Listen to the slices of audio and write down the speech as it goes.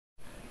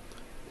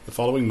The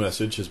following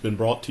message has been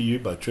brought to you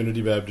by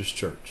Trinity Baptist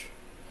Church.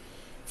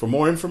 For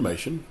more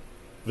information,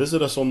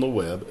 visit us on the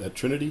web at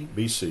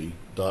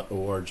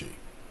trinitybc.org. Take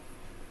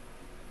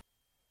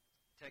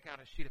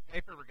out a sheet of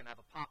paper. We're going to have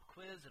a pop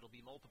quiz. It'll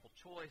be multiple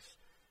choice.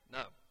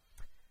 No.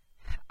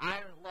 I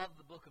love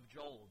the book of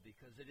Joel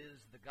because it is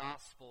the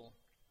gospel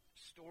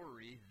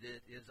story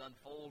that is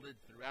unfolded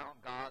throughout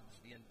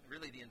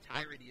really the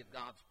entirety of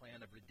God's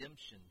plan of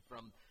redemption,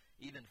 from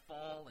even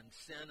fall and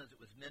sin, as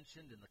it was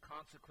mentioned, and the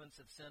consequence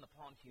of sin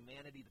upon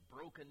humanity, the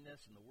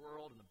brokenness in the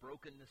world and the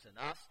brokenness in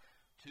us,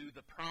 to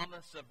the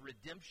promise of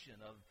redemption,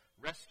 of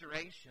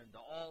restoration to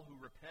all who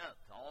repent,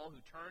 to all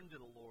who turn to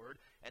the Lord,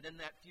 and in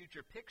that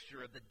future picture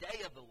of the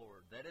day of the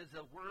Lord. That is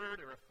a word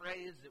or a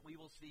phrase that we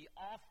will see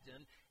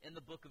often in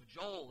the book of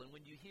Joel. And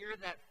when you hear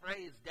that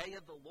phrase, day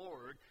of the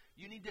Lord,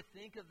 you need to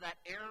think of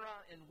that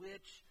era in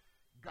which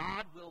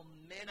God will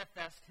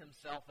manifest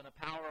himself in a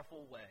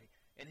powerful way.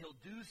 And he'll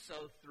do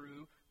so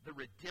through the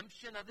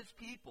redemption of his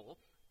people,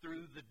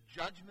 through the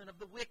judgment of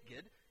the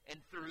wicked,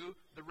 and through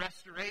the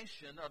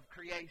restoration of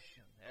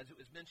creation, as it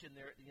was mentioned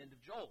there at the end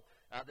of Joel.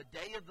 The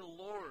day of the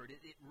Lord,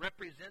 it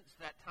represents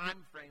that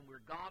time frame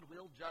where God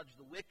will judge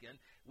the wicked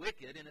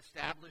and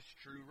establish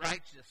true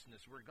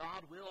righteousness, where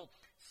God will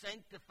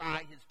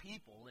sanctify his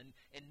people and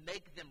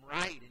make them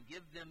right and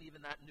give them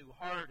even that new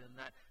heart and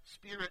that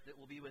spirit that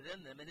will be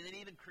within them. And then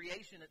even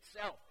creation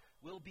itself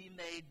will be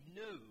made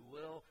new,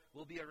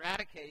 will be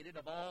eradicated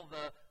of all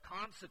the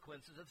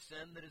consequences of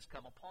sin that has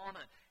come upon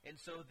it. And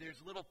so there's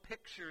little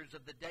pictures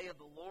of the day of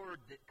the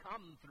Lord that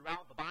come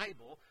throughout the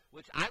Bible,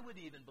 which I would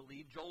even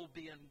believe, Joel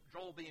being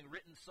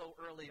written so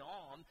early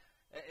on,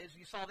 as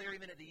you saw there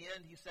even at the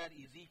end, he said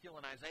Ezekiel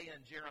and Isaiah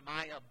and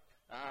Jeremiah,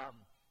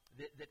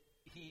 that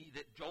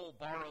Joel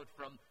borrowed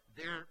from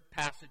their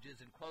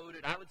passages and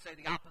quoted. I would say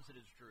the opposite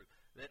is true,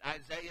 that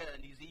Isaiah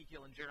and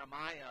Ezekiel and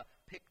Jeremiah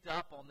picked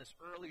up on this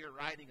earlier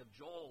writing of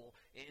Joel,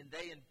 and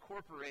they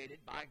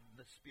incorporated, by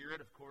the Spirit,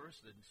 of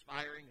course,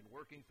 inspiring and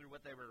working through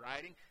what they were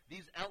writing,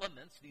 these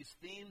elements, these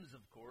themes,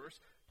 of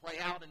course, play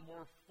out in a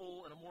more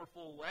full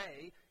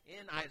way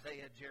in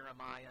Isaiah,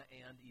 Jeremiah,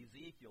 and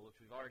Ezekiel,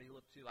 which we've already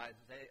looked to.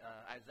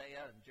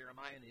 Isaiah and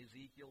Jeremiah and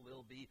Ezekiel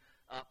will be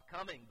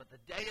upcoming. But the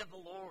day of the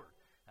Lord,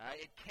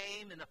 it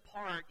came in a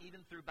part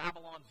even through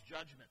Babylon's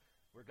judgment,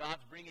 where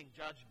God's bringing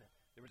judgment.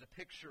 There was a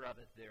picture of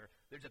it there.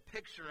 There's a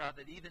picture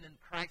of it even in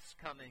Christ's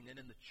coming and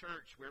in the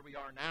church where we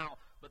are now.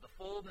 But the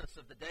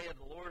fullness of the day of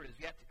the Lord is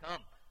yet to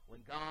come,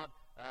 when God,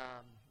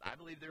 I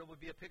believe there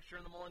will be a picture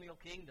in the millennial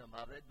kingdom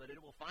of it, but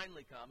it will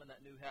finally come in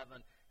that new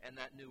heaven and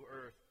that new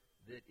earth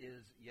that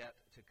is yet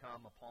to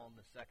come upon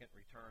the second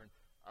return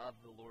of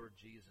the Lord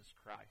Jesus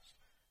Christ.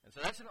 And so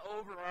that's an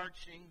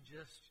overarching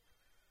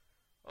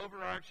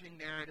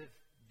narrative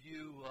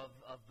view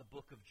of the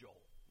book of Joel.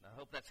 And I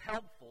hope that's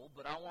helpful,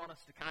 but I want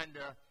us to kind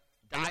of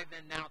dive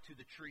in now to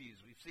the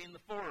trees. We've seen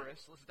the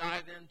forest. Let's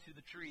dive into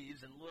the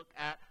trees and look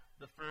at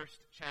the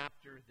first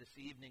chapter this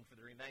evening for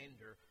the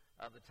remainder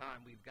of the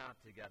time we've got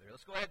together.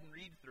 Let's go ahead and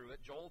read through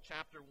it. Joel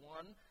chapter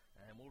 1,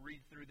 and we'll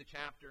read through the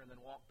chapter and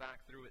then walk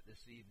back through it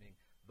this evening.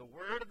 The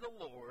word of the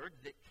Lord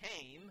that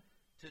came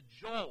to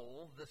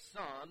Joel, the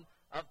son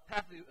of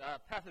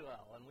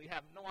Pethuel. And we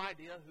have no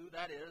idea who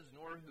that is,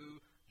 nor who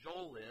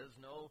Joel is.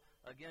 No,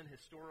 again,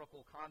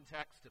 historical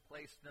context to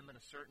place them in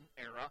a certain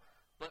era.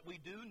 But we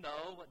do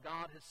know what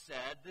God has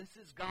said. This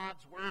is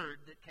God's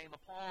word that came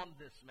upon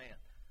this man.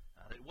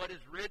 That what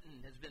is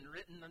written has been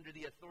written under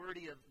the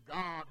authority of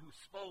God, who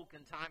spoke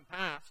in time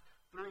past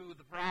through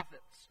the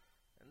prophets.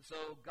 And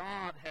so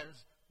God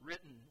has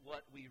written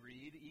what we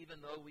read,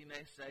 even though we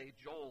may say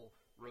Joel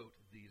wrote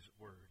these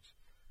words.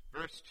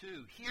 Verse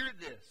 2, "Hear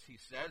this," he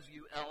says,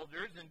 "you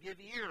elders, and give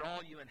ear,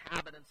 all you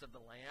inhabitants of the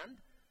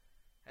land.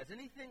 Has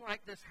anything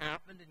like this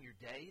happened in your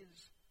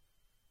days,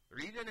 or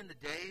even in the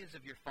days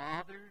of your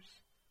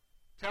fathers?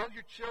 Tell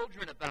your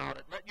children about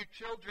it. Let your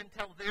children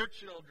tell their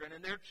children,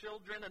 and their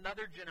children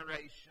another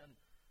generation.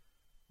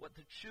 What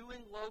the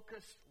chewing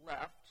locust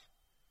left,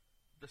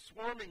 the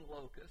swarming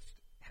locust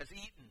has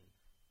eaten.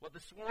 What the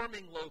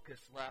swarming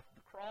locust left,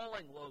 the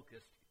crawling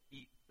locust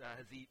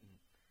has eaten.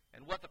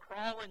 And what the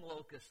crawling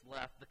locust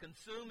left, the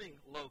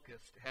consuming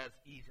locust has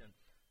eaten."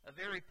 A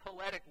very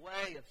poetic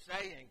way of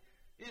saying,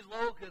 these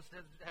locusts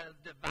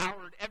have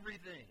devoured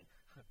everything.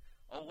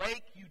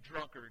 "Awake, you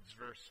drunkards,"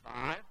 verse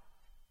 5,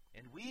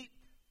 "and weep,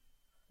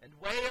 and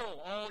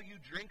wail, all you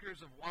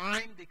drinkers of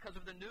wine, because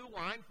of the new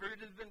wine, for it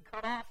has been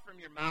cut off from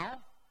your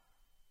mouth.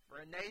 For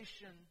a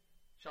nation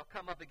shall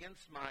come up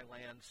against my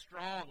land,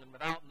 strong and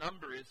without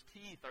number. His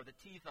teeth are the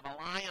teeth of a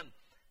lion,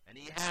 and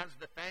he has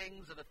the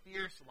fangs of a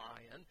fierce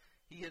lion.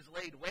 He has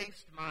laid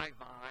waste my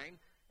vine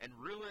and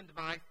ruined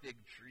my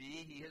fig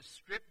tree. He has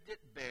stripped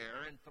it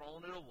bare and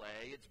thrown it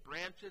away. Its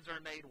branches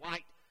are made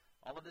white."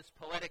 All of this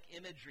poetic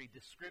imagery,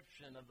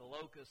 description of the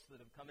locusts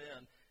that have come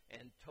in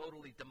and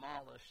totally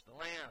demolished the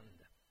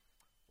land.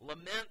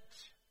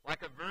 "Lament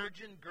like a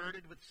virgin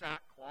girded with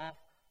sackcloth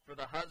for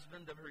the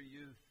husband of her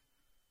youth.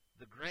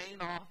 The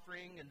grain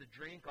offering and the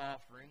drink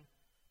offering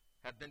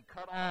have been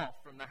cut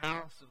off from the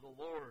house of the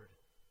Lord.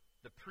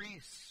 The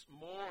priests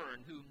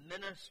mourn who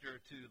minister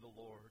to the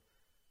Lord.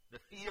 The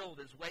field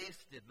is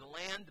wasted. The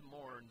land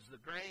mourns. The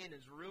grain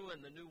is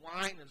ruined. The new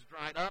wine is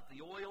dried up.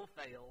 The oil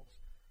fails.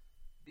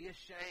 Be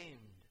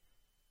ashamed,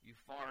 you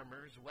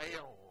farmers.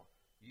 Wail,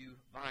 you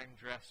vine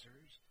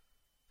dressers.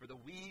 For the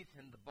wheat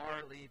and the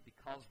barley,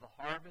 because the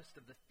harvest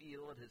of the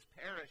field has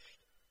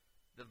perished.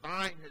 The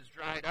vine has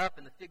dried up,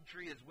 and the fig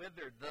tree is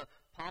withered. The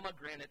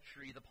pomegranate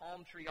tree, the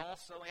palm tree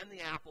also, and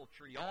the apple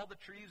tree. All the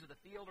trees of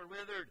the field are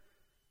withered.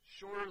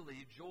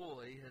 Surely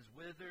joy has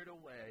withered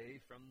away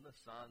from the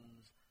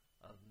sons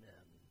of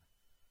men.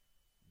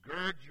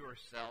 Gird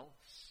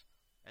yourselves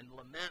and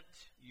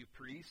lament, you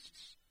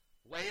priests.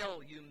 Wail,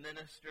 you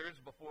ministers,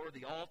 before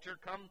the altar.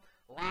 Come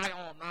lie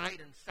all night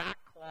in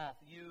sackcloth,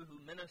 you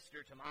who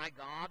minister to my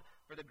God.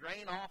 For the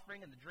grain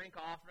offering and the drink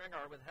offering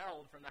are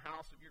withheld from the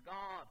house of your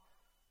God.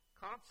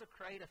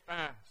 Consecrate a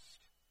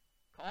fast.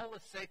 Call a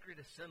sacred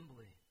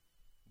assembly.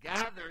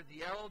 Gather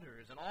the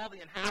elders and all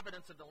the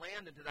inhabitants of the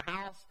land into the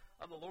house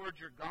of the Lord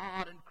your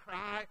God, and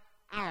cry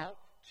out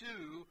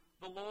to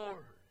the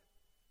Lord.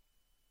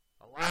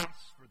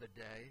 Alas for the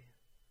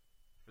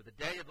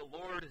day of the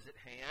Lord is at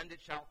hand.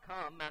 It shall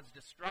come as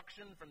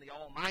destruction from the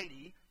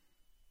Almighty.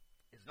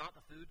 Is not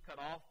the food cut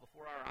off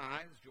before our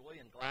eyes,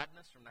 joy and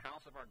gladness from the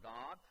house of our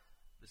God?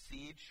 The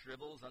seed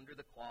shrivels under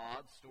the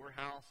clods,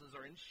 storehouses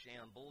are in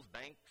shambles,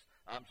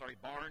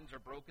 barns are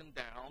broken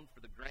down, for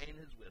the grain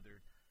has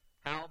withered.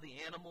 How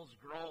the animals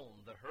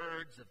groan, the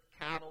herds of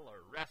cattle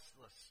are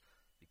restless,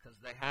 because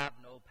they have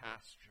no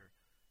pasture.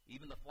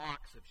 Even the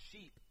flocks of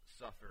sheep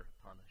suffer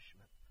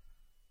punishment.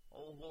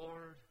 O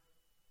Lord,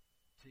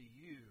 to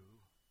you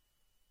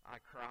I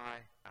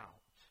cry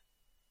out.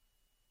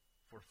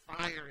 For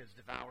fire has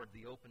devoured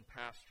the open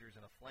pastures,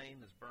 and a flame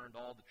has burned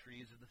all the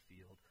trees of the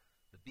field.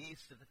 The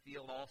beasts of the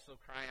field also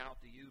cry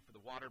out to you, for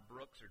the water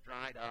brooks are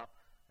dried up,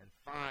 and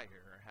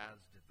fire has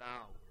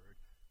devoured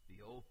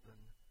the open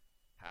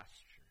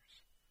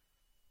pastures.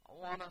 I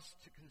want us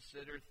to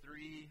consider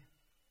three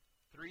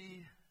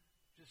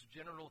just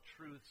general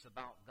truths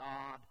about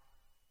God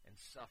and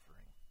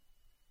suffering.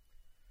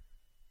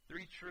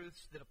 Three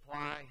truths that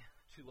apply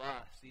to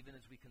us, even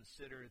as we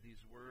consider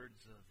these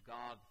words of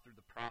God through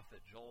the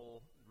prophet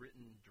Joel,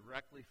 written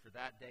directly for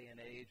that day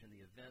and age and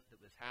the event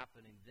that was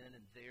happening then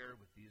and there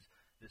with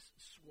this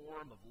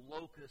swarm of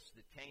locusts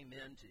that came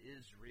into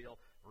Israel,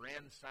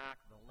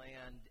 ransacked the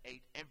land,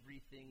 ate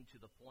everything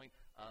to the point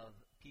of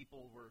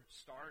people were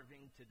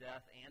starving to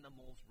death,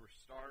 animals were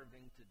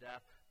starving to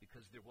death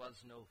because there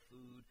was no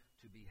food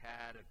to be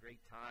had, a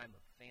great time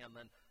of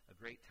famine, a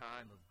great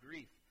time of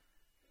grief.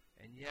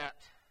 And yet,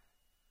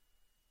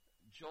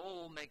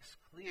 Joel makes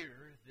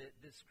clear that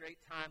this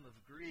great time of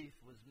grief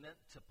was meant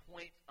to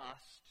point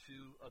us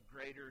to a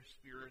greater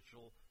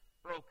spiritual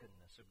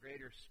brokenness, a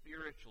greater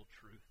spiritual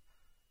truth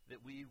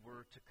that we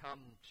were to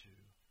come to.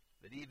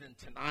 That even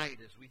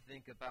tonight, as we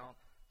think about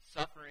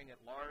suffering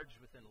at large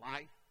within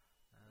life,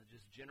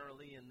 just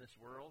generally in this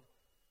world,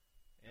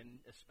 and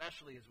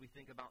especially as we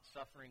think about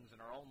sufferings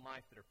in our own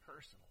life that are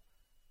personal,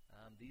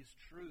 these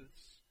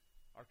truths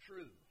are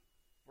true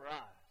for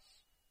us.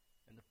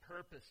 And the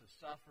purpose of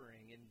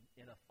suffering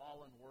in a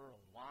fallen world.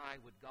 Why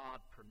would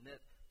God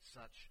permit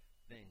such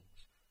things?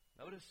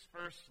 Notice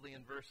firstly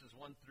in verses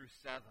 1 through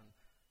 7,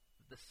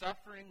 that the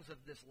sufferings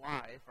of this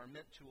life are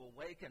meant to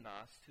awaken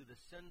us to the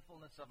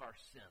sinfulness of our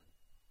sin.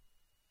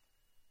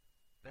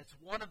 That's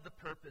one of the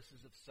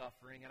purposes of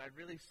suffering, and I'd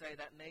really say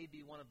that may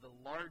be one of the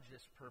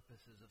largest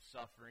purposes of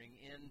suffering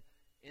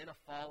in a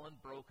fallen,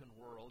 broken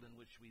world in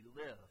which we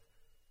live.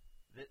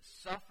 That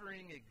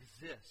suffering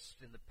exists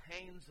and the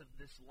pains of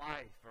this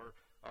life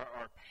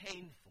are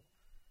painful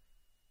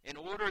in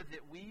order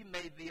that we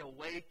may be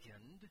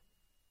awakened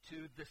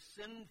to the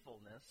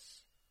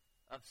sinfulness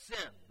of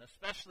sin,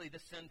 especially the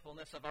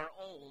sinfulness of our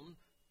own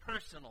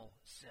personal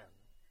sin.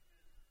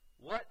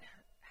 What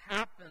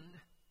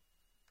happened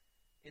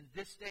in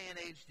this day and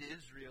age to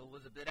Israel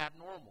was a bit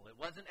abnormal. It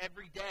wasn't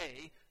every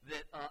day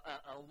that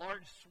a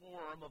large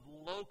swarm of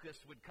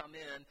locusts would come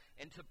in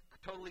and to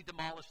totally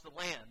demolish the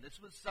land. This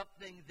was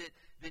something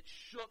that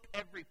shook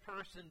every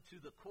person to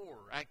the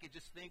core. I could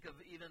just think of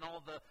even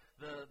all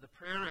the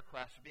prayer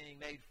requests being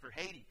made for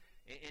Haiti.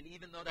 And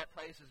even though that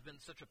place has been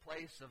such a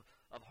place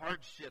of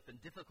hardship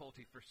and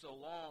difficulty for so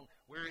long,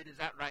 where it is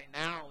at right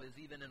now is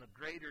even to a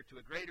greater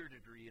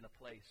degree in a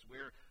place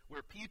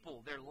where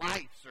people, their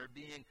lives are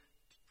being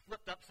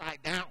flipped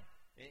upside down,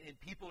 and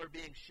people are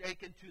being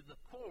shaken to the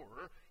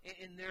core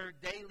in their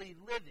daily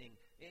living,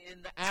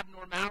 in the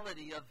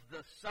abnormality of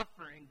the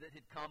suffering that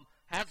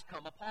has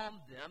come upon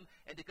them.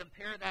 And to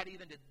compare that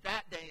even to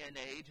that day and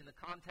age in the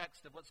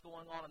context of what's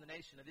going on in the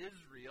nation of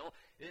Israel,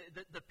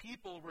 the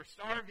people were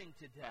starving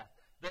to death.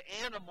 The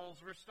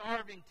animals were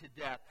starving to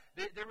death.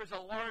 There was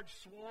a large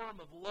swarm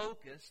of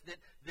locusts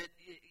that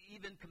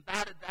even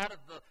combated that of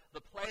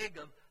the plague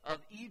of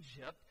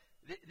Egypt,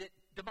 that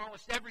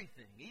demolished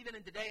everything. Even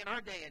in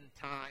our day and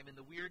time, in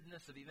the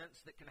weirdness of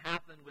events that can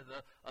happen with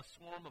a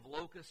swarm of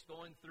locusts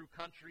going through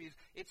countries,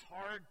 it's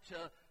hard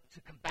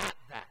to combat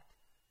that.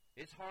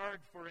 It's hard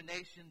for a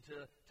nation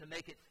to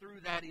make it through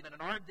that even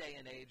in our day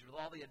and age with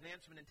all the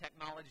advancement in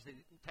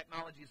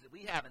technologies that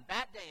we have. In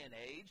that day and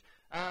age,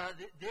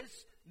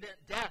 this meant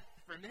death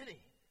for many.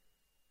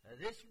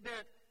 This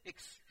meant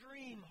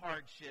extreme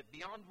hardship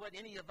beyond what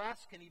any of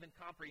us can even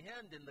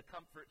comprehend in the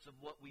comforts of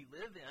what we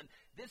live in.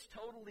 This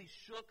totally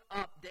shook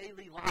up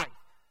daily life,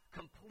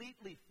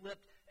 completely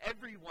flipped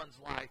everyone's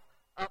life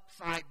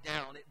upside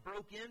down. It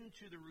broke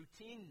into the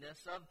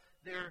routineness of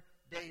their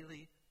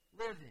daily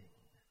living.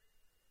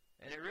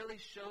 And it really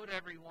showed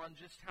everyone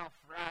just how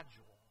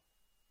fragile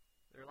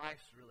their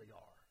lives really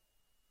are.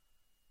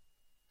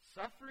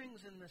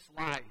 Sufferings in this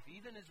life,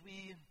 even as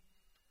we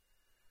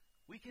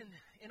can,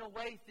 in a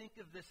way, think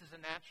of this as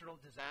a natural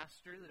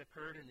disaster that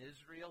occurred in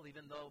Israel,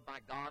 even though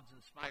by God's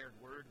inspired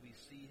word we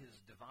see his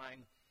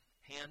divine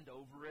hand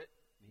over it.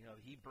 You know,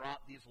 he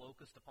brought these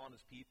locusts upon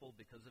his people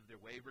because of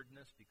their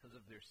waywardness, because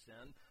of their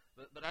sin.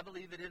 But I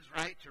believe it is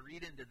right to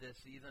read into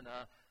this even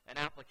an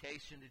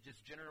application to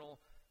just general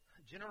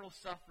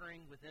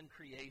suffering within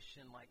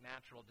creation, like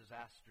natural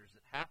disasters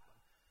that happen.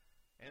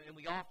 And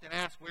we often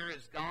ask, where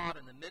is God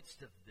in the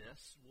midst of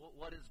this?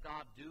 What is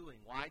God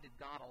doing? Why did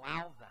God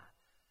allow that?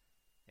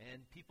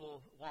 And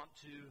people want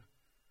to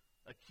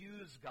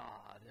accuse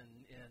God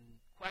and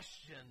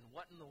question,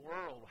 what in the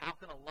world? How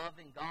can a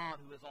loving God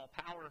who is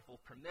all-powerful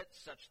permit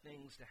such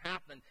things to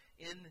happen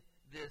in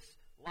this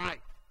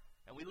life?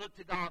 And we look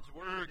to God's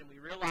word and we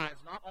realize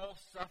not all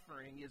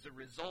suffering is a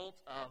result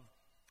of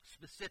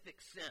specific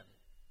sin.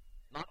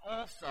 Not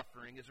all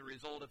suffering is a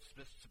result of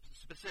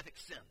specific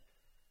sin.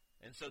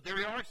 And so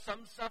there are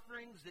some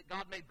sufferings that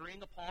God may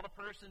bring upon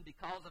a person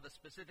because of a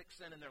specific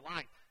sin in their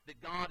life,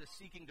 that God is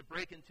seeking to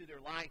break into their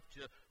life,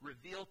 to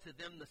reveal to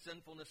them the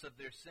sinfulness of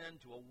their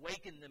sin, to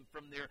awaken them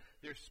from their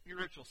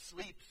spiritual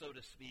sleep, so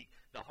to speak,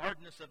 the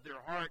hardness of their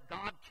heart.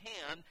 God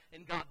can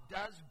and God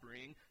does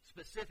bring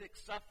specific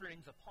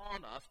sufferings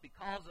upon us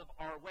because of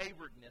our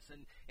waywardness.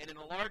 And in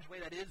a large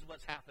way, that is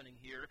what's happening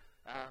here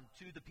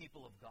to the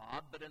people of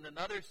God. But in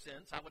another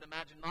sense, I would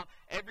imagine not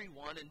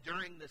everyone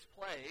enduring this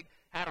plague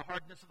had a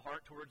hardness of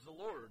heart towards the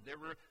Lord. There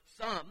were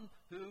some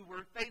who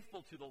were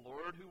faithful to the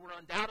Lord, who were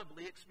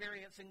undoubtedly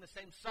experiencing the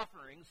same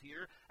sufferings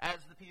here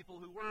as the people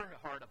who were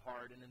hard of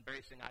heart and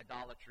embracing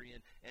idolatry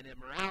and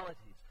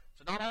immoralities.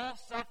 So not all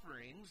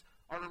sufferings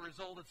are a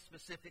result of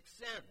specific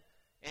sin.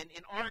 And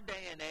in our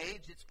day and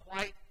age, it's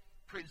quite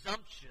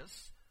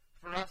presumptuous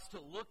for us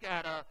to look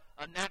at a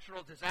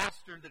natural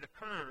disaster that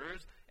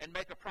occurs and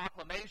make a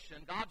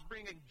proclamation. God's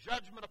bringing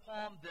judgment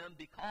upon them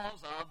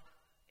because of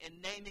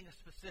and naming a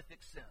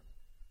specific sin.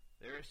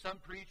 There are some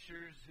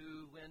preachers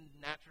who, when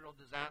natural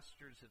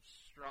disasters have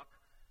struck,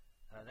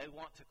 they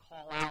want to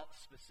call out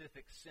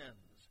specific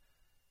sins.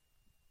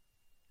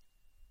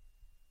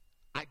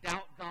 I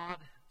doubt God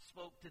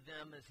spoke to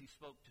them as he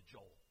spoke to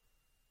Joel.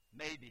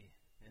 Maybe,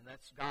 and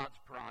that's God's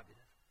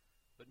prerogative.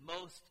 But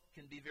most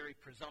can be very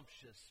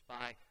presumptuous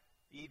by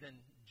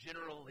even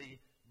generally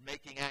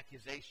making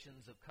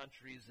accusations of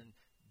countries and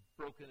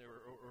broken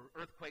or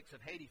earthquakes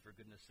of Haiti, for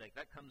goodness sake.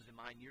 That comes to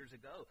mind years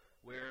ago,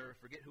 where,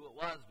 forget who it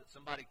was, but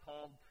somebody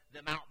called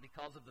them out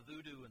because of the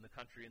voodoo in the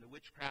country and the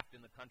witchcraft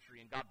in the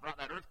country, and God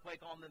brought that earthquake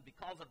on them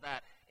because of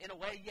that. In a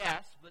way,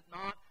 yes, but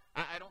not,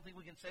 I don't think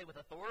we can say with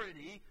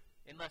authority,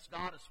 unless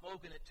God has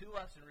spoken it to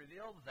us and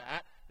revealed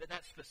that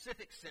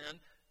specific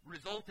sin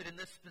resulted in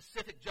this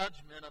specific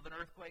judgment of an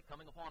earthquake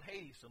coming upon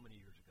Haiti so many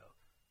years ago,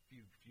 a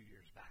few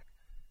years back.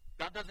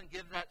 God doesn't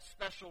give that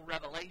special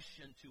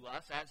revelation to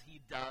us as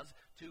he does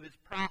to his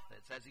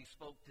prophets, as he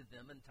spoke to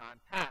them in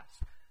time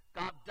past.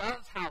 God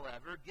does,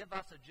 however, give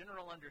us a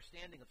general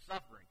understanding of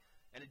suffering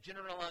and a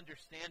general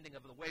understanding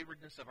of the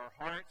waywardness of our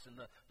hearts and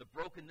the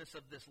brokenness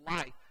of this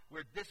life,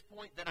 where this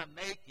point that I'm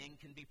making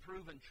can be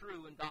proven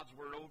true in God's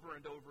word over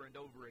and over and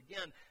over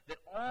again, that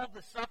all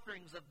the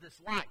sufferings of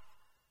this life,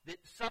 that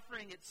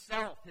suffering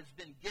itself has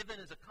been given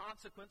as a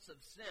consequence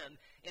of sin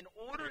in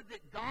order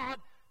that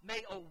God may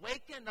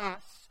awaken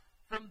us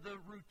from the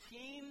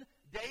routine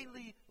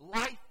daily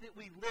life that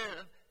we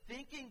live,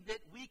 thinking that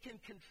we can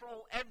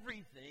control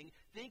everything,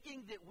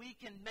 thinking that we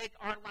can make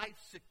our life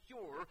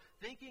secure,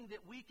 thinking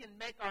that we can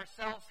make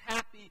ourselves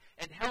happy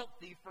and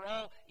healthy for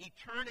all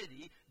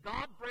eternity.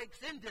 God breaks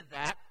into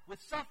that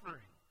with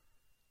suffering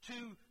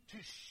to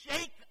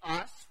shake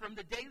us from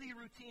the daily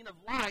routine of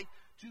life,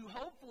 to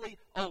hopefully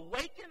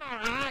awaken our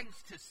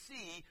eyes to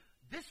see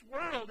this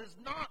world is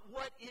not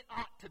what it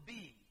ought to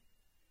be.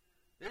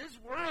 This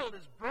world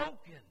is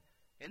broken.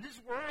 And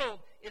this world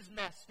is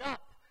messed up.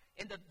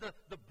 And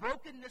the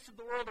brokenness of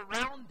the world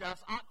around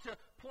us ought to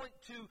point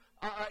to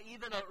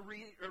even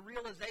a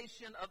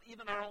realization of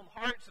even our own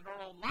hearts and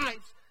our own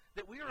lives,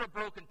 that we are a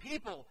broken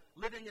people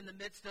living in the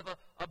midst of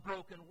a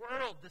broken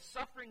world. The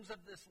sufferings of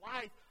this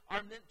life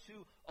are meant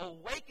to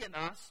awaken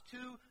us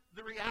to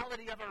the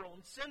reality of our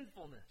own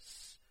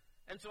sinfulness.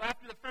 And so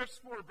after the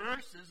first 4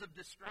 verses of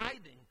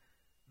describing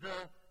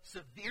the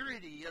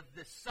severity of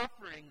this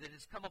suffering that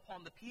has come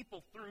upon the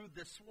people through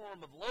this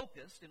swarm of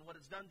locusts and what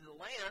it's done to the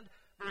land,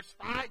 verse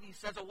 5, he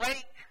says,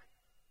 awake,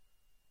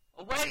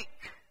 awake,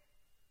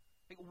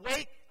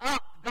 wake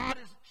up, God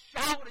is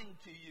shouting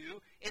to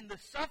you in the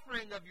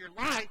suffering of your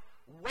life,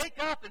 wake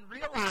up and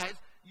realize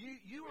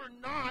you are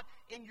not,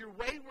 in your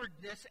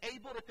waywardness,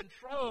 able to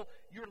control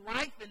your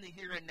life in the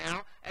here and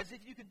now as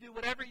if you can do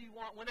whatever you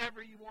want,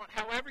 whenever you want,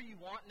 however you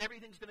want, and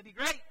everything's going to be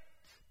great.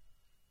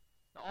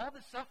 Now, all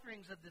the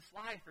sufferings of this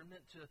life are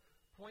meant to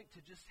point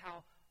to just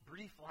how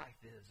brief life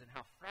is and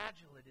how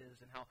fragile it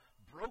is and how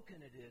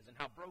broken it is and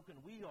how broken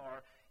we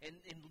are, and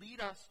lead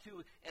us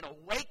to an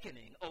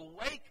awakening.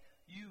 Awake,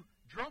 you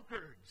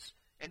drunkards,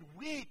 and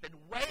weep and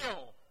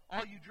wail,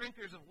 all you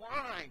drinkers of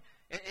wine.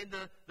 And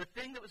the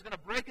thing that was going to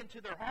break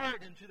into their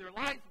heart, into their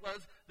life,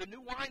 was the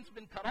new wine's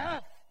been cut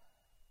off.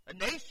 A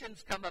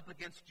nation's come up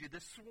against you,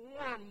 this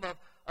swarm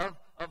of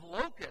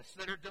locusts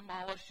that are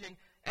demolishing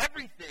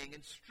everything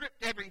and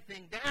stripped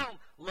everything down.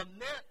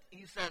 Lament,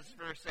 he says,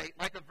 verse 8,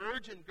 like a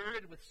virgin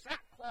girded with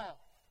sackcloth.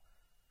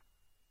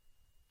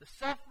 The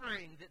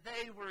suffering that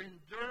they were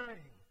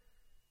enduring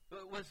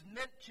was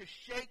meant to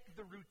shake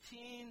the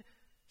routine,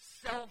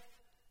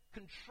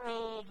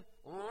 self-controlled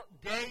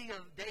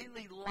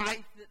daily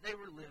life that they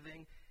were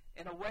living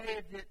in a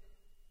way that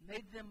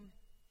made them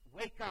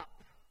wake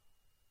up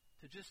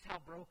to just how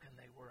broken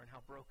they were and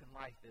how broken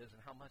life is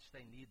and how much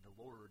they need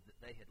the Lord that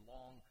they had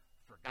long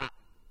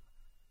forgotten.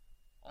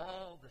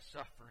 All the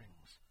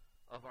sufferings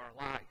of our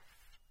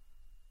life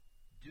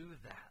do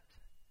that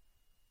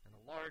in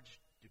a large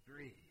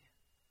degree.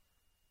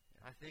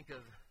 And I think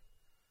of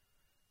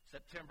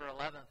September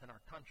 11th in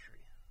our country.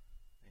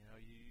 You know,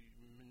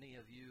 many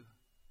of you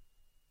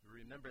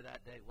remember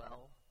that day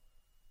well.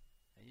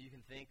 And you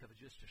can think of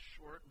just a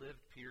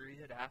short-lived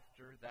period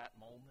after that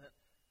moment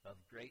of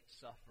great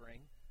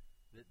suffering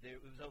that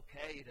it was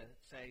okay to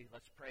say,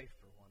 let's pray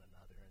for one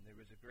another. And there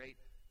was a great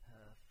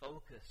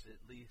focus, at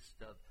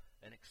least, of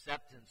an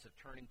acceptance of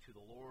turning to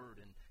the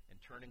Lord and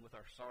turning with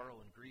our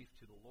sorrow and grief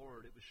to the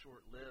Lord. It was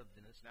short-lived,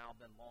 and it's now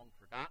been long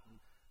forgotten.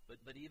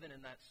 But even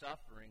in that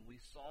suffering, we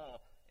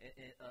saw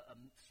a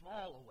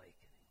small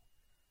awakening.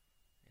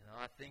 You know,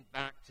 I think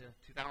back to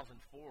 2004,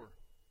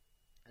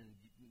 and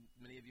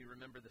many of you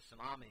remember the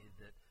tsunami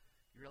that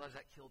you realize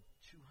that killed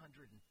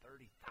 230,000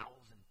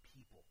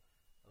 people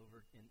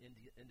over in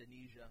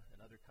Indonesia and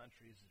other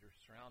countries that are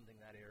surrounding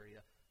that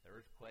area. The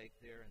earthquake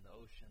there in the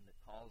ocean that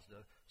caused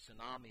a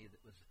tsunami that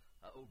was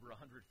over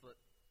 100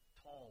 foot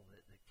tall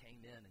that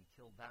came in and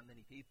killed that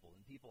many people.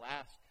 And people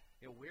ask,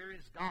 where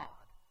is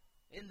God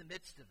in the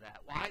midst of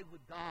that? Why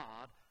would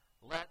God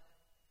let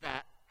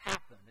that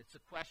happen? It's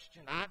a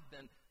question I've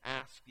been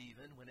asked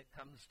even when it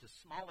comes to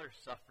smaller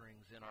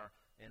sufferings in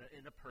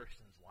a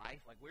person's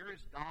life. Like, where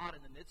is God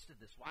in the midst of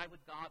this? Why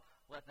would God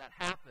let that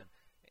happen?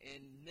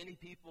 And many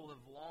people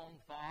have long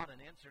thought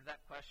and answered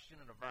that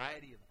question in a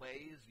variety of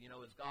ways. You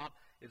know, is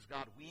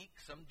God weak?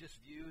 Some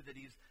just view that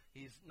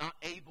he's not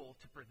able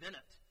to prevent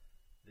it.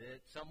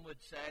 That some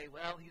would say,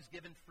 well, he's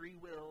given free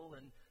will,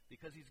 and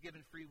because he's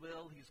given free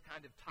will, he's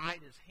kind of tied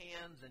his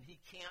hands, and he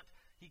can't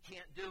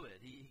do it.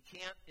 He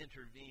can't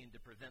intervene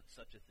to prevent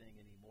such a thing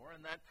anymore.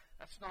 And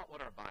that's not what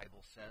our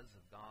Bible says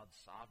of God's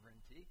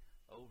sovereignty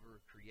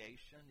over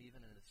creation,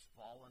 even in its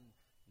fallen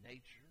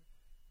nature.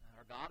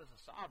 Our God is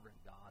a sovereign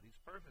God.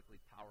 He's perfectly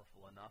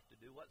powerful enough to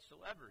do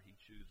whatsoever he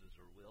chooses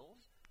or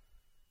wills.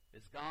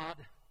 Is God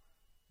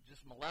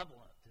just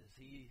malevolent? Is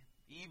he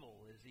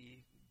evil? Is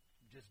he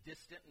just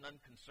distant and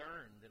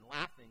unconcerned and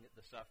laughing at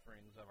the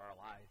sufferings of our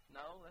life?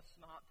 No, that's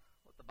not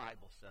what the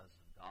Bible says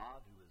of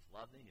God, who is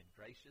loving and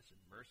gracious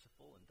and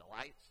merciful and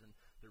delights in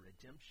the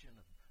redemption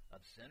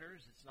of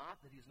sinners. It's not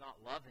that he's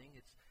not loving.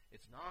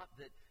 It's not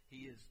that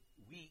he is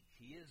weak.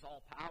 He is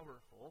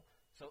all-powerful.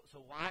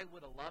 So why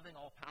would a loving,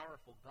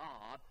 all-powerful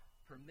God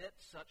permit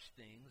such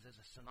things as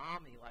a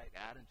tsunami like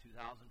that in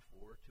 2004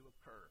 to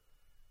occur?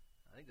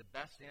 I think the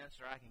best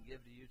answer I can give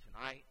to you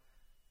tonight,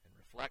 in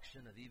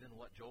reflection of even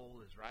what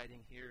Joel is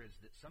writing here, is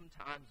that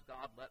sometimes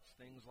God lets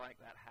things like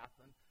that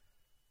happen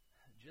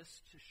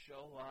just to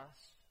show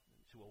us,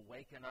 to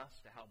awaken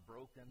us to how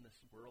broken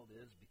this world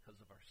is because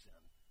of our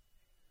sin.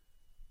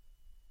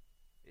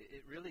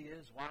 It really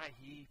is why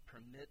he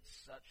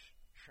permits such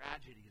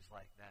tragedies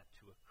like that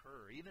to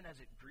occur. Even as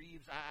it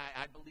grieves,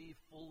 I believe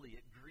fully,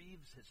 it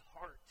grieves his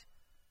heart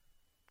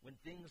when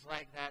things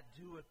like that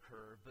do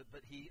occur,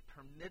 but he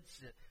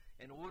permits it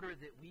in order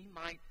that we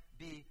might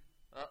be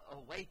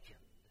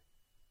awakened,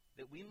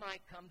 that we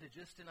might come to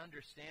just an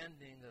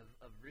understanding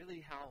of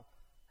really how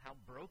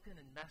broken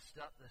and messed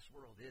up this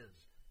world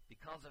is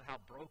because of how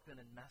broken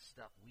and messed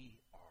up we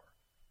are.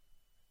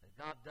 That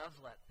God does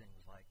let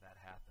things like that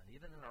happen,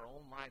 even in our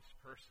own lives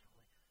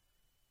personally.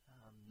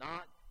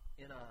 Not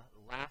in a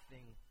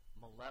laughing,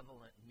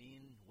 malevolent,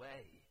 mean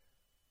way,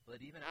 but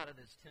even out of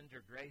his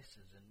tender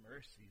graces and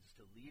mercies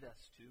to lead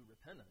us to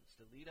repentance,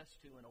 to lead us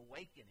to an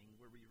awakening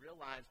where we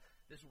realize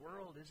This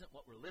world isn't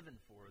what we're living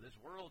for. This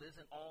world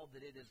isn't all that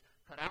it is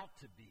cut out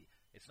to be.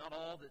 It's not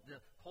all that the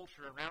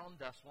culture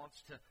around us wants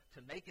to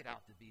make it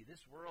out to be.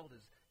 This world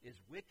is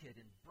wicked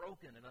and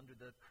broken and under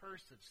the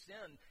curse of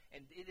sin,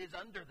 and it is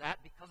under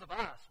that because of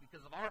us,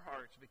 because of our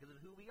hearts, because of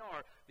who we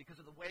are,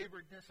 because of the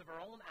waywardness of our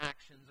own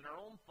actions and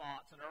our own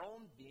thoughts and our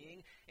own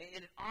being,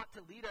 and it ought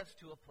to lead us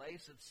to a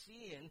place of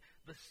seeing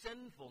the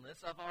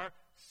sinfulness of our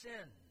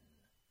sin.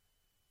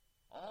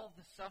 All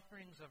the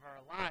sufferings of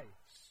our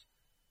lives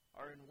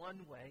are in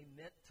one way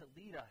meant to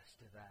lead us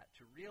to that,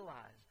 to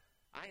realize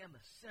I am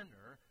a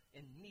sinner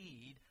in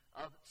need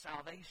of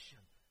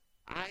salvation.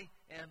 I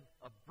am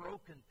a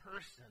broken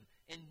person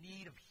in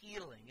need of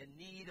healing, in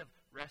need of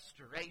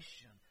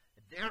restoration.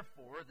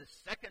 Therefore, the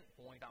second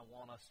point I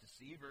want us to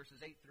see, verses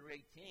 8 through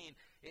 18,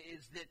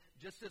 is that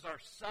just as our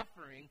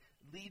suffering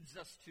leads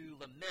us to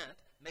lament,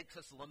 makes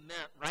us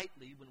lament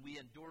rightly when we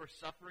endure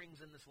sufferings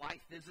in this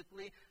life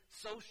physically,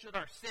 so should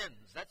our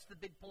sins. That's the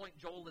big point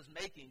Joel is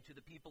making to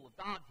the people of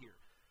God here.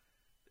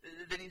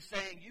 That he's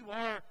saying, you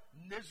are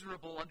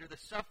miserable under the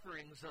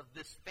sufferings of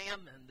this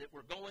famine that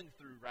we're going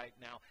through right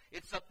now.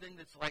 It's something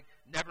that's like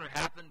never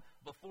happened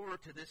before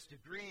to this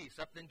degree.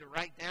 Something to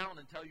write down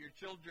and tell your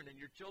children and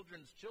your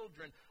children's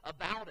children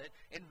about it,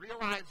 and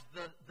realize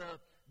the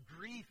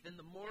grief and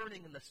the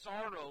mourning and the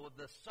sorrow of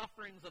the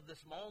sufferings of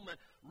this moment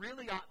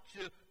really ought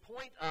to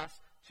point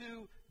us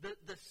to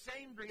the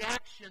same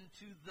reaction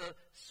to the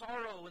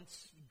sorrow and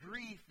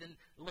grief and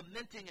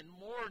lamenting and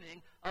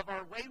mourning of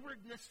our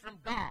waywardness from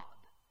God,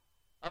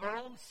 of our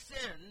own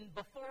sin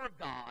before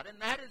God.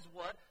 And that is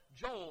what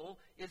Joel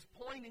is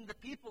pointing the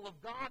people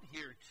of God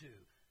here to.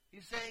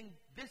 He's saying,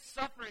 this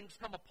suffering's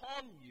come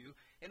upon you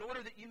in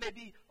order that you may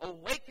be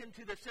awakened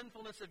to the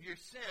sinfulness of your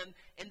sin,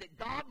 and that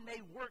God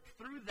may work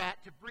through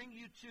that to bring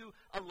you to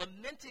a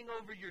lamenting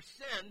over your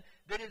sin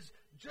that is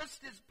just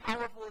as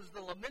powerful as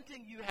the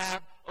lamenting you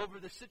have over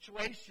the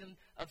situation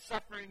of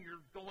suffering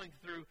you're going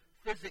through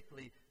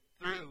physically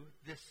through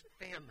this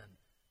famine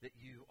that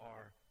you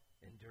are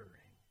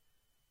enduring.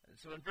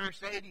 So in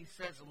verse 8 he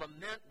says,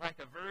 lament like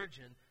a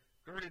virgin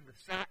girded with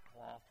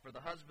sackcloth for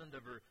the husband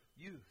of her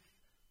youth.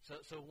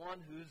 So one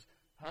whose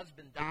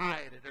husband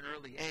died at an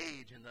early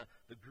age, and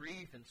the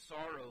grief and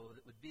sorrow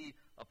that would be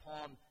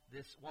upon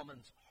this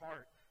woman's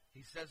heart.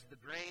 He says the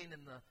grain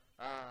and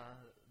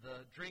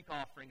the drink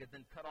offering had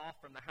been cut off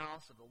from the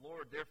house of the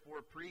Lord.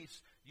 Therefore,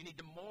 priests, you need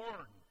to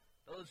mourn.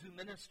 Those who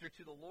minister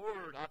to the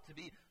Lord ought to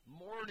be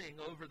mourning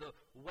over the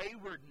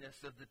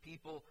waywardness of the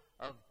people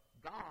of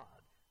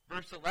God.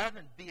 Verse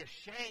 11, be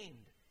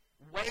ashamed,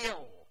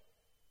 wail.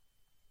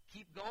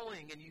 Keep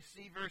going, and you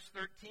see verse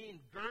 13,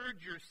 gird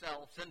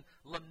yourselves and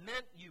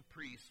lament, you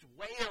priests.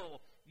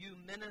 Wail, you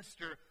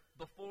minister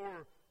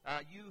before,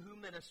 you who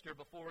minister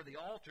before the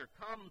altar.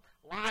 Come,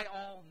 lie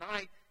all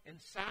night in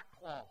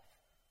sackcloth.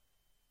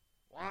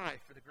 Why?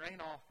 For the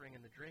grain offering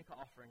and the drink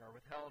offering are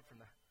withheld from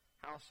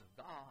the house of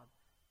God.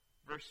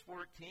 Verse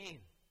 14,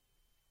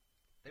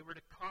 they were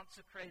to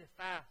consecrate a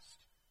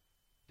fast.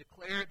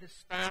 Declare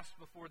this fast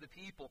before the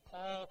people.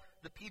 Call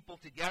the people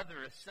together.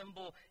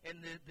 Assemble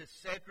in the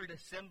sacred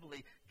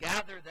assembly.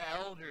 Gather the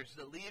elders,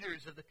 the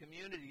leaders of the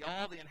community,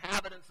 all the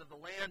inhabitants of the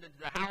land into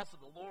the house of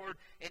the Lord,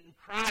 and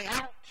cry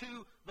out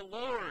to the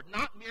Lord,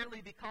 not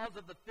merely because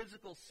of the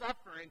physical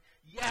suffering.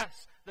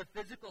 Yes, the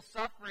physical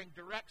suffering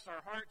directs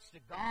our hearts to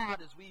God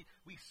as we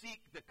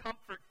seek the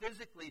comfort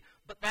physically,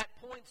 but that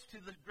points to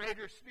the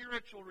greater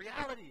spiritual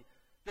reality.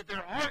 That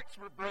their hearts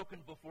were broken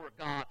before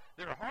God.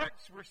 Their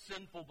hearts were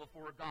sinful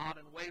before God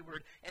and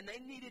wayward. And they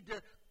needed to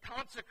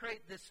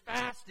consecrate this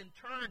fast in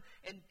turn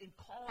and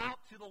call out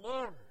to the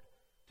Lord.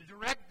 To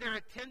direct their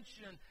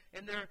attention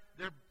and their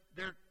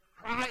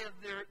cry of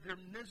their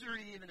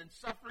misery even and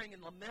suffering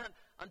and lament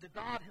unto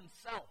God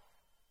himself.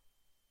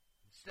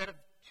 Instead of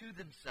to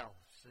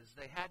themselves, as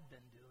they had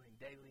been doing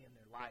daily in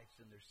their lives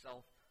in their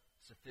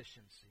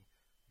self-sufficiency.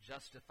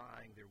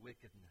 Justifying their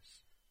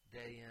wickedness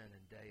day in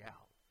and day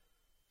out.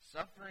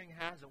 Suffering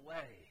has a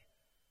way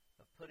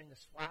of putting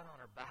us flat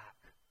on our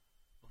back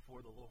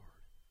before the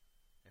Lord.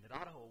 And it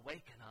ought to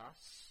awaken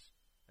us,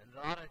 and it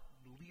ought to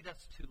lead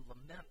us to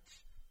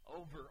lament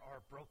over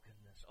our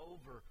brokenness,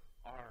 over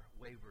our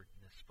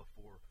waywardness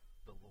before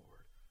the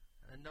Lord.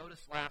 And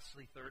notice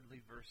lastly,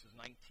 thirdly, verses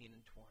 19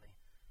 and 20.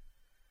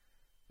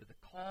 That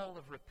the call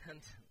of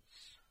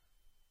repentance,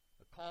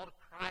 the call to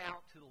cry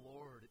out to the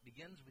Lord, it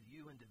begins with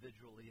you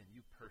individually and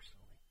you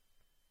personally.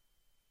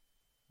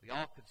 We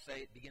all could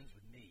say it begins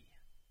with me.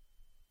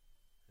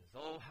 Because,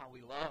 oh, how we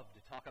love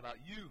to talk about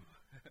you.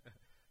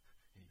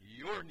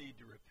 Your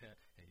need to repent.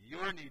 And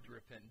your need to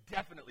repent. And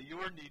definitely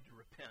your need to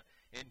repent.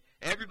 And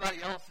everybody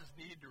else's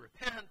need to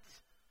repent.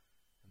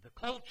 And the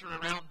culture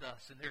around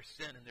us and their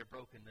sin and their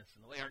brokenness.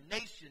 And the way our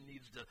nation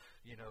needs to,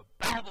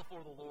 bow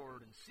before the Lord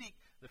and seek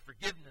the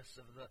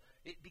forgiveness of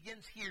it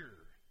begins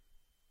here.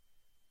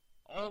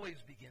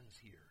 Always begins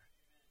here.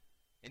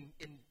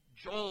 And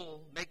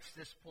Joel makes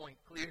this point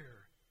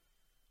clear.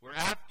 Where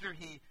after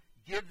he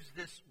gives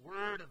this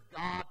word of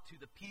God to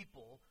the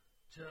people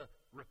to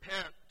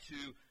repent, to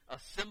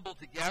assemble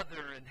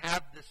together and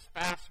have this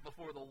fast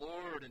before the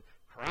Lord and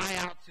cry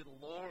out to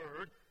the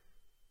Lord,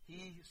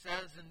 he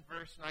says in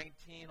verse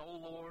 19, O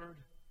Lord,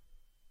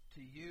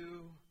 to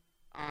you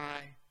I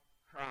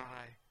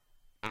cry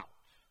out.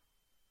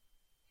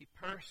 He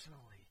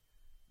personally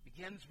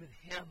begins with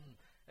him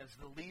as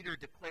the leader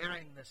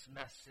declaring this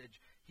message.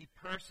 He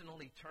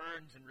personally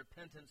turns in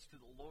repentance to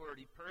the Lord.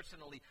 He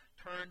personally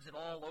turns it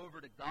all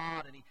over to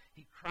God, and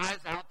he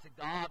cries out to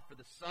God for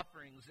the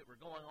sufferings that were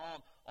going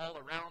on all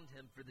around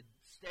him, for the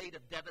state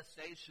of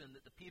devastation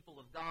that the people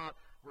of God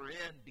were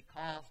in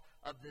because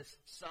of this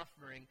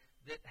suffering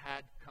that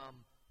had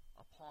come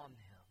upon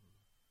him.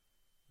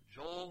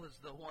 Joel is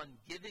the one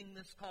giving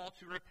this call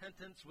to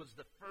repentance, was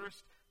the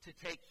first to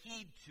take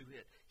heed to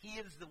it. He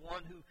is the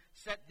one who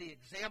set the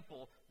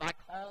example by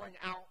calling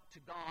out to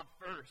God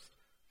first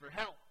for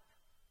help.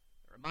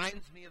 It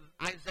reminds me of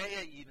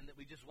Isaiah even that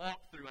we just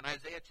walked through. In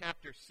Isaiah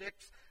chapter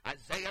 6,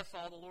 Isaiah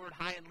saw the Lord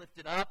high and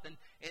lifted up, and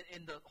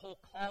the whole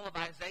call of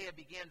Isaiah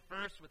began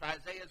first with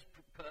Isaiah's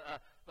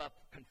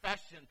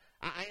confession.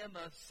 I am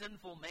a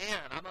sinful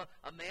man. I'm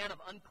a man of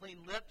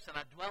unclean lips, and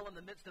I dwell in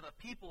the midst of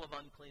a people of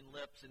unclean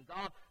lips. And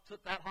God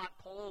took that hot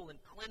coal and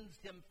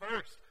cleansed him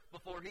first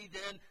before he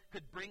then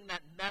could bring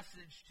that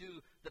message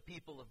to the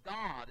people of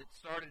God. It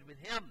started with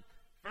him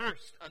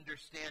first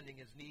understanding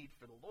his need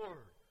for the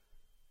Lord.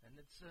 And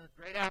it's a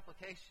great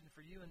application for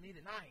you and me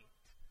tonight.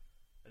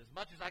 As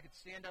much as I could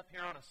stand up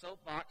here on a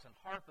soapbox and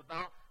harp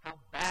about how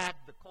bad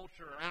the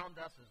culture around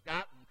us has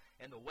gotten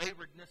and the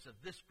waywardness of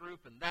this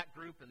group and that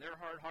group and their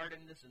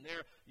hard-heartedness and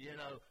their, you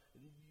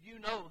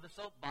know the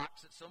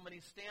soapbox that so many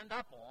stand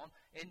up on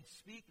and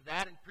speak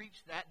that and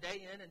preach that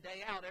day in and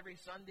day out every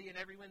Sunday and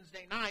every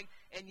Wednesday night,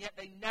 and yet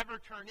they never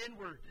turn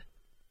inward.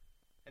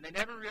 And they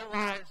never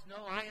realize,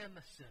 no, I am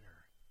a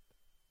sinner,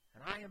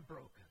 and I am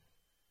broken,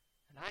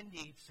 and I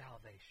need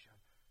salvation.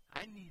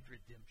 I need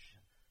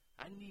redemption.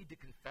 I need to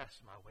confess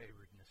my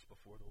waywardness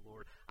before the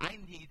Lord. I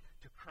need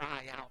to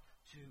cry out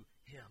to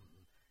him.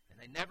 And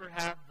they never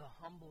have the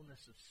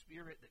humbleness of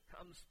spirit that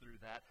comes through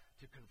that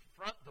to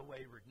confront the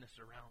waywardness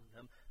around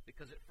them,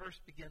 because it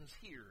first begins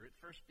here. It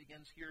first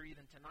begins here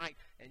even tonight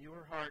in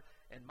your heart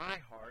and my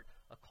heart.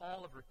 A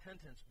call of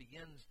repentance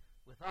begins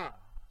with us.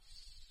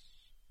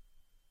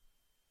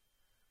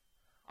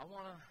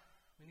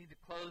 We need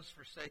to close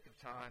for sake of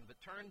time, but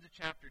turn to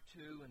chapter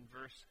 2 and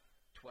verse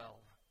 12.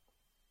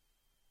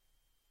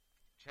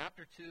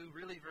 Chapter 2,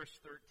 really verse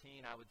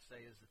 13, I would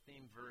say, is the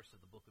theme verse of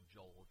the book of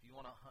Joel. If you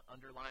want to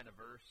underline a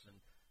verse and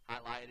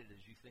highlight it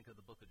as you think of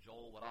the book of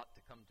Joel, what ought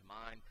to come to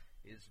mind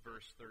is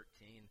verse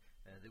 13.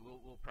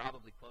 We'll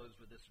probably close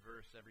with this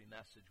verse every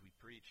message we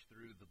preach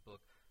through the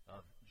book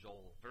of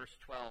Joel. Verse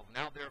 12,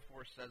 Now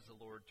therefore, says the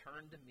Lord,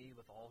 turn to me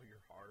with all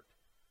your heart,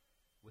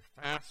 with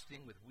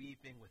fasting, with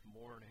weeping, with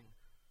mourning.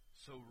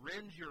 So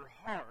rend your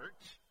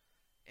heart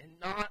and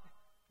not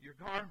your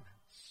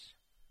garments.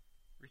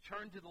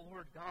 Return to the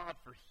Lord God,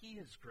 for he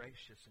is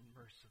gracious and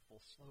merciful,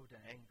 slow to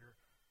anger,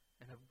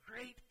 and of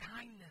great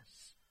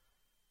kindness,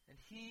 and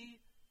he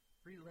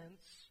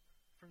relents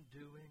from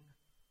doing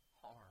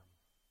harm.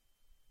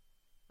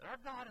 That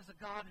our God is a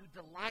God who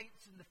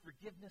delights in the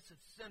forgiveness of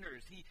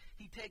sinners.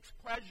 He takes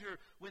pleasure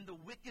when the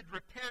wicked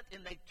repent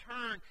and they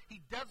turn.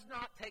 He does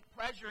not take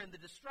pleasure in the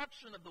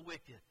destruction of the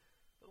wicked.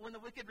 But when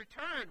the wicked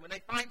return, when they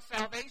find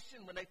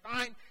salvation, when they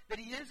find that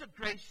he is a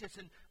gracious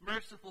and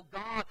merciful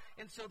God.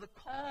 And so the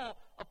call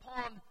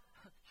upon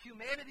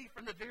humanity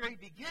from the very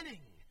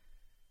beginning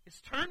is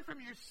turn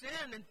from your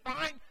sin and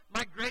find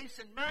my grace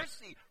and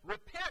mercy.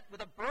 Repent with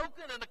a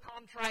broken and a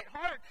contrite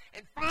heart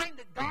and find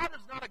that God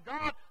is not a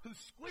God who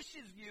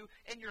squishes you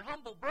in your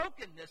humble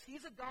brokenness.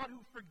 He's a God who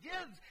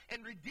forgives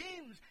and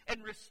redeems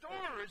and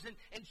restores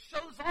and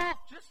shows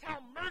off just how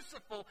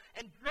merciful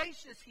and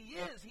gracious he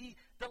is. He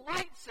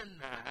delights in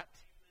that.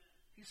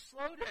 He's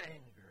slow to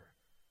anger,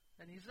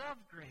 and he's of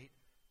great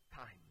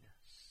kindness.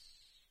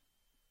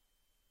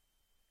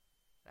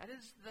 That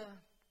is the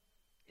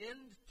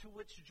end to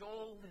which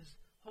Joel is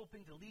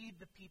hoping to lead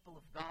the people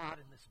of God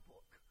in this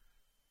book.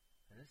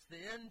 And it's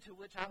the end to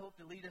which I hope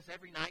to lead us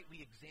every night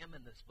we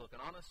examine this book.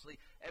 And honestly,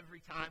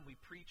 every time we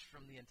preach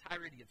from the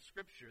entirety of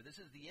Scripture, this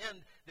is the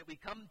end that we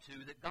come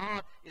to, that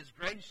God is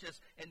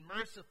gracious and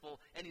merciful,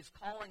 and he's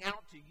calling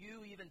out to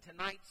you even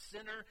tonight,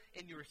 sinner,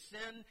 in your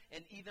sin,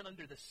 and even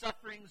under the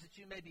sufferings that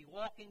you may be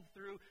walking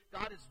through.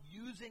 God is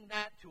using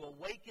that to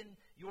awaken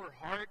your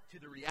heart to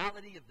the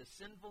reality of the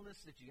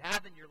sinfulness that you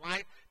have in your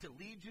life, to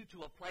lead you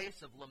to a place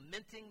of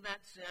lamenting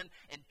that sin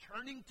and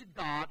turning to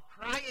God,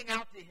 crying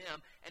out to him,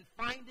 and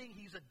finding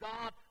he's a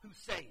God who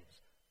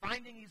saves,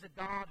 finding he's a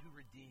God who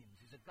redeems.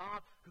 He's a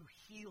God who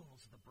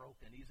heals the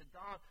broken. He's a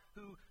God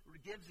who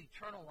gives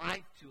eternal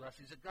life to us.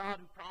 He's a God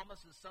who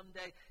promises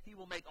someday he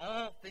will make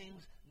all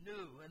things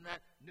new in that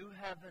new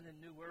heaven and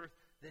new earth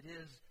that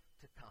is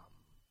to come.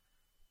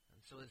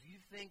 And so as you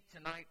think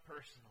tonight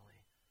personally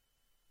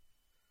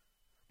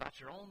about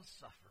your own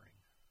suffering,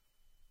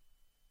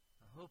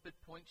 I hope it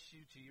points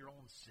you to your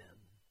own sin.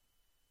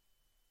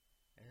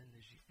 And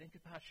as you think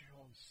about your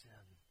own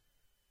sin,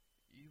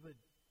 you would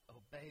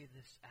obey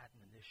this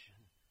admonition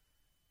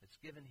that's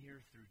given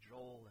here through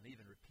Joel and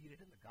even repeated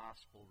in the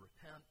gospel.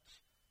 Repent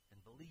and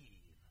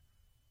believe.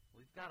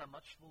 We've got a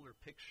much fuller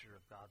picture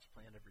of God's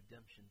plan of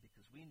redemption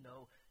because we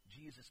know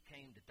Jesus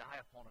came to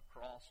die upon a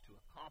cross to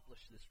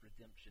accomplish this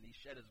redemption. He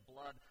shed his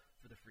blood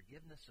for the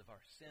forgiveness of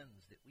our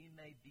sins that we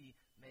may be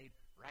made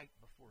right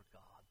before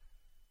God.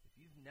 If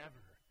you've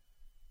never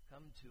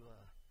come to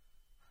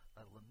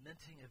a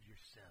lamenting of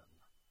your sin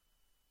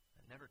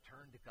and never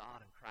turned to God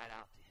and cried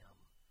out to him,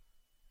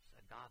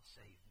 said, God,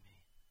 save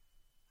me,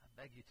 I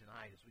beg you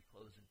tonight as we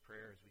close in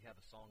prayer, as we have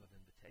a song of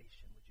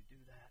invitation, would you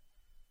do that?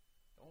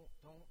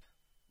 Don't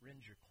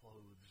rend your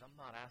clothes. I'm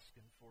not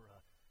asking for a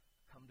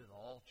come to the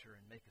altar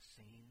and make a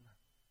scene.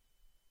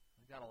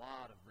 We've got a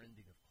lot of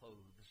rending of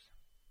clothes,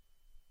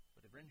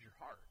 but rend your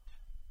heart.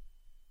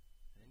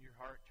 And in your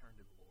heart, turn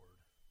to the Lord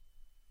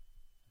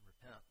and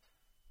repent.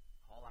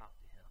 Call out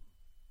to him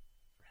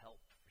for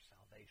help, for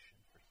salvation,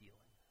 for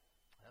healing.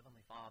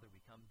 Heavenly Father,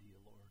 we come to you,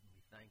 Lord, and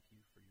we thank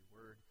you for your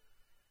word,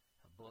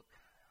 a book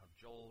of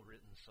Joel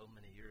written so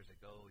many years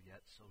ago,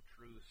 yet so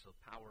true, so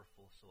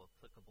powerful, so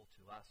applicable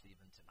to us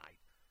even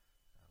tonight.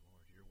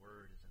 Lord, your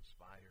word is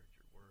inspired.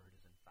 Your word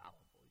is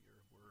infallible. Your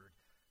word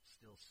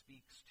still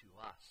speaks to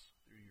us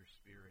through your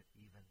Spirit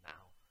even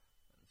now.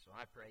 And so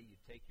I pray you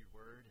take your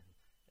word and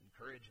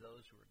encourage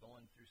those who are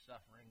going through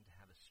suffering to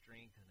have a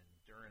strength and an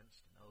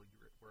endurance to know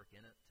you're at work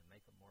in it to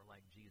make them more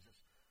like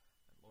Jesus.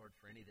 And Lord,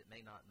 for any that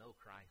may not know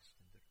Christ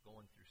and that are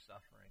going through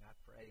suffering, I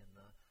pray in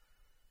the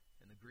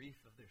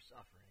grief of their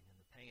suffering and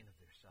the pain of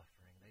their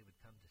suffering, they would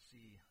come to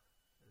see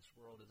this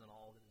world isn't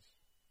all that is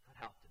cut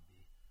out to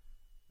be.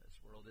 This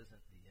world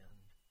isn't the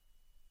end.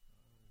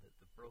 That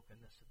the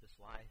brokenness of this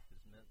life is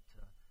meant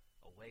to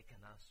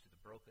awaken us to the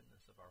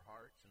brokenness of our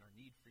hearts and our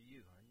need for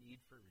you, our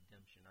need for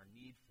redemption, our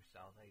need for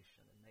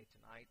salvation. And may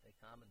tonight they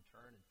come and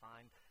turn and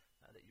find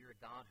that you're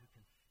a God who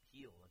can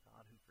heal, a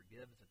God who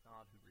forgives, a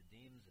God who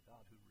redeems, a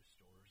God who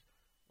restores.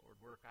 Lord,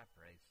 work, I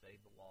pray.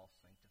 Save the lost,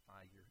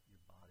 sanctify your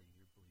body,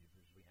 your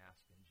believers. We ask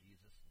in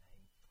Jesus'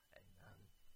 name. Amen.